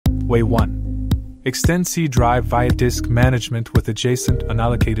Way 1. Extend C drive via disk management with adjacent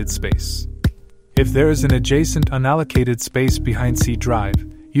unallocated space. If there is an adjacent unallocated space behind C drive,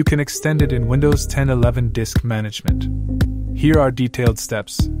 you can extend it in Windows 10-11 disk management. Here are detailed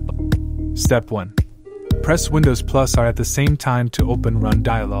steps. Step 1. Press Windows plus R at the same time to open Run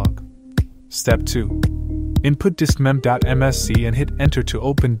dialog. Step 2. Input diskmgmt.msc and hit Enter to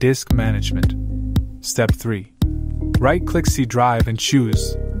open disk management. Step 3. Right-click C drive and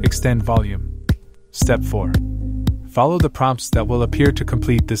choose Extend Volume. Step 4. Follow the prompts that will appear to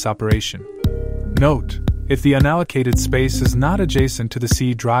complete this operation. Note, if the unallocated space is not adjacent to the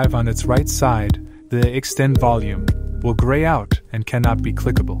C drive on its right side, the Extend Volume will gray out and cannot be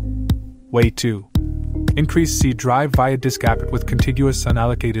clickable. Way 2. Increase C drive via Diskaprt with contiguous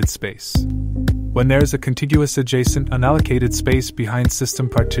unallocated space. When there is a contiguous adjacent unallocated space behind system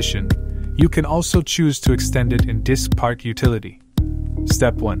partition, you can also choose to extend it in Diskaprt utility.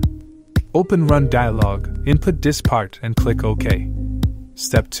 Step 1. Open Run dialog, input Diskaprt and click OK.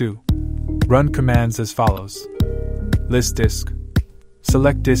 Step 2. Run commands as follows. List disk.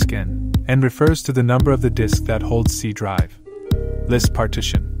 Select disk N refers to the number of the disk that holds C drive. List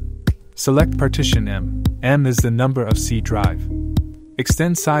partition. Select partition M is the number of C drive.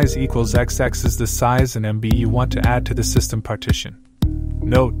 Extend size equals XX is the size and MB you want to add to the system partition.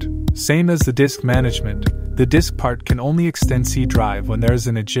 Note, same as the disk management, the Diskaprt can only extend C drive when there is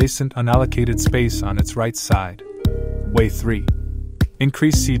an adjacent unallocated space on its right side. Way 3.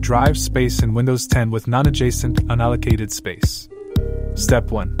 Increase C drive space in Windows 10 with non-adjacent unallocated space.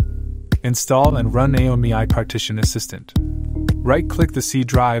 Step 1. Install and run AOMEI Partition Assistant. Right-click the C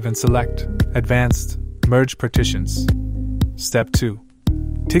drive and select Advanced, Merge Partitions. Step 2.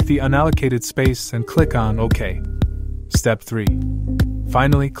 Tick the unallocated space and click on OK. Step 3.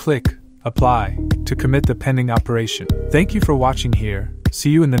 Finally, click Apply to commit the pending operation. Thank you for watching here. See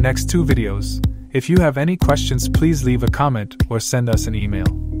you in the next 2 videos. If you have any questions, please leave a comment or send us an email.